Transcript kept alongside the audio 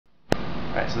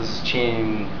Alright, so this is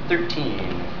chain 13.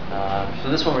 So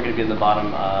this one we're going to be in the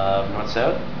bottom of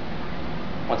north-south.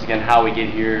 Once again, how we get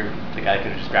here, the guy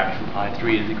could have just grabbed you from behind,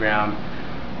 threw you to the ground.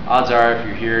 Odds are, if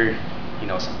you're here, you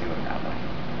know something about grappling,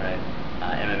 right?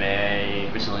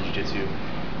 MMA, Brazilian Jiu-jitsu.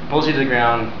 Pulls you to the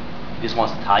ground, he just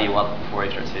wants to tie you up before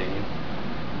he starts hitting you.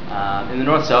 In the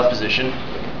north-south position,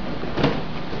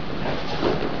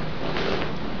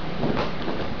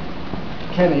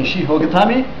 Ken Ishi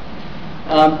Hogatami.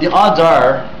 The odds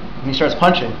are, when he starts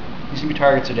punching, he's going to be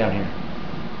targeted down here.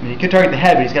 I mean, he could target the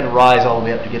head, but he's got to rise all the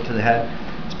way up to get to the head.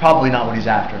 It's probably not what he's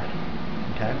after.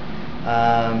 Okay,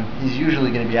 he's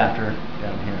usually going to be after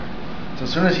down here. So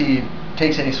as soon as he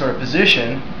takes any sort of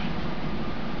position,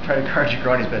 try to guard your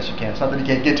groin as best you can. It's not that he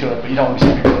can't get to it, but you don't want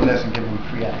to be doing this and give him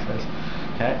free access.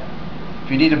 Okay.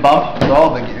 If you need to bump,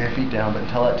 roll, then get your feet down. But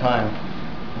until that time,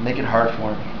 make it hard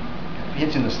for him. Okay. If he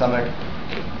hits you in the stomach,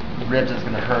 the ribs is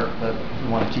going to hurt, but you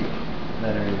want to keep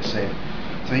that area safe.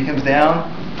 So he comes down,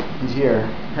 he's here.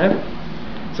 Okay?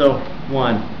 So,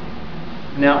 one.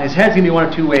 Now, his head's going to be one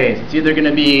of two ways. It's either going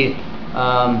to be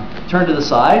turned to the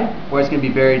side, or it's going to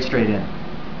be buried straight in.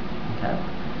 Okay?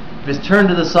 If it's turned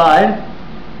to the side,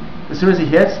 as soon as he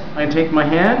hits, I'm going to take my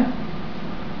hand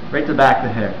right to the back of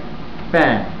the head.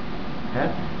 Bang.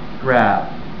 Okay? Grab.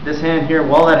 This hand here,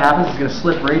 while that happens, is going to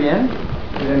slip right in.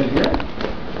 Right into here.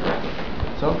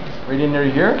 So, right in near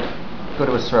here, go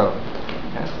to his throat.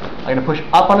 Okay. I'm going to push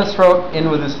up on his throat, in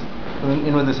with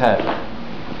his head.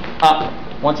 Up.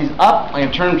 Once he's up, I'm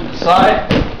going to turn him to the side.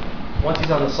 Once he's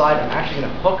on the side, I'm actually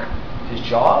going to hook his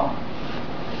jaw.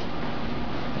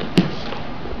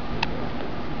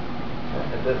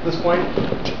 Okay. At this point,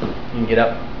 you can get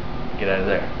up, get out of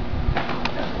there.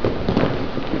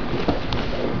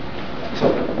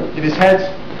 So, if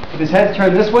his head's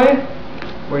turned this way,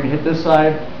 we're going to hit this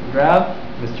side and grab.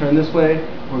 If it's turned this way,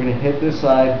 we're going to hit this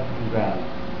side and grab.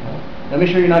 Okay? Now make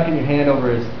sure you're not getting your hand over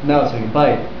his mouth so you can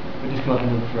bite, but just come up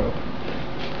into the throat.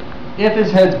 If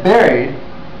his head's buried,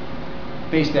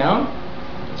 face down,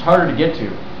 it's harder to get to.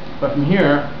 But from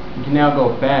here, you can now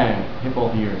go bang, hit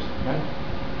both ears. Okay?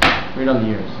 Right on the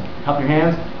ears. So cup your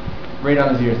hands, right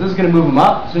on his ears. This is going to move him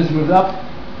up. As soon as he moves up,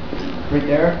 right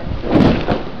there,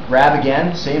 grab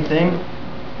again, same thing.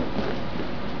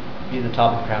 Be at the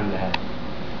top of the crown of the head.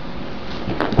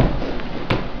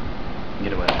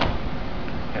 get away.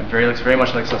 Okay, looks very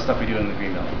much like some stuff we do in the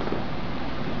green belt.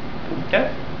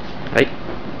 Okay? Right.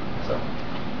 So.